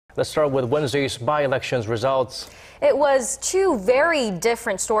Let's start with Wednesday's by-elections results. It was two very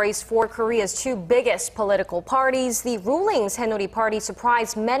different stories for Korea's two biggest political parties. The ruling Saenuri Party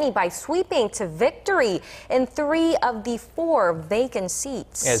surprised many by sweeping to victory in 3 of the 4 vacant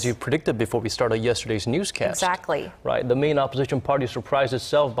seats. As you predicted before we started yesterday's newscast. Exactly. Right. The main opposition party surprised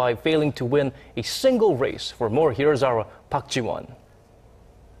itself by failing to win a single race. For more, here's our Park Ji-won.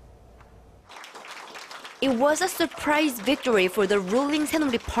 It was a surprise victory for the ruling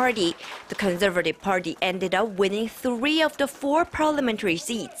Saenuri Party. The Conservative Party ended up winning 3 of the 4 parliamentary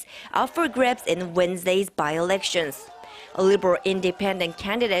seats up for grabs in Wednesday's by-elections. A liberal independent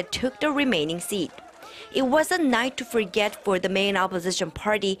candidate took the remaining seat. It was a night to forget for the main opposition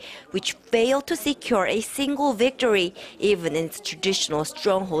party, which failed to secure a single victory even in its traditional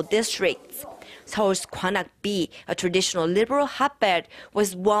stronghold districts. Seoul's Gwanak B, a traditional liberal hotbed,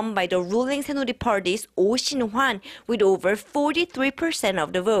 was won by the ruling Saenuri Party's Oh Shin hwan with over 43%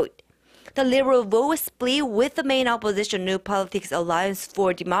 of the vote. The liberal vote was split with the main opposition New Politics Alliance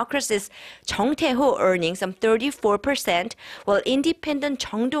for Democracy's Chung Tae-ho earning some 34%, while independent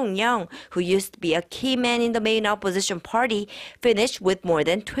Chung Dong-young, who used to be a key man in the main opposition party, finished with more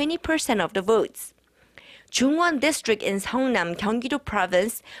than 20% of the votes. Jungwon District in Seongnam, Gyeonggi-do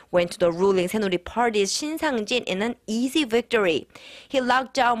Province went to the ruling Saenuri Party's Shin Sang-jin in an easy victory. He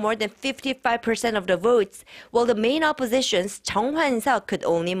locked down more than 55% of the votes, while the main opposition's Chung Hwan-seok could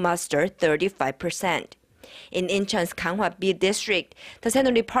only muster 35%. In Incheon's Ganghwa B district, the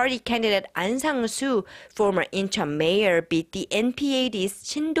Saenuri Party candidate An Sang-soo, former Incheon mayor, beat the NPAD's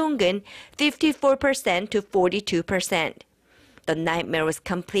Shin Dong-gun 54% to 42%. The nightmare was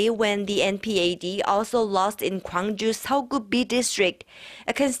complete when the NPAD also lost in Gwangju's Seoul B district,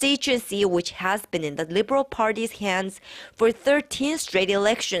 a constituency which has been in the Liberal Party's hands for 13 straight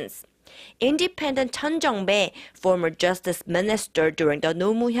elections. Independent Chun Jung-bae, former justice minister during the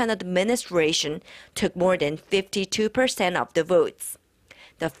Roh Moo-hyun administration, took more than 52% of the votes.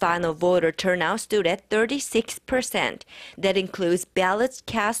 The final voter turnout stood at 36%. That includes ballots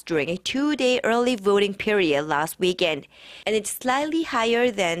cast during a 2-day early voting period last weekend, and it's slightly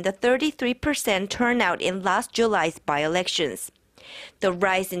higher than the 33% turnout in last July's by-elections. The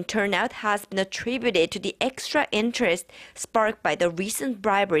rise in turnout has been attributed to the extra interest sparked by the recent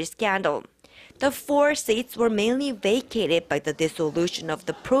bribery scandal. The 4 seats were mainly vacated by the dissolution of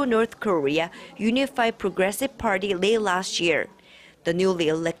the pro-North Korea Unified Progressive Party late last year. The newly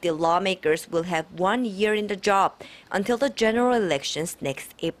elected lawmakers will have 1 year in the job until the general elections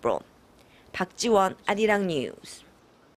next April. Park Ji-won, Arirang News.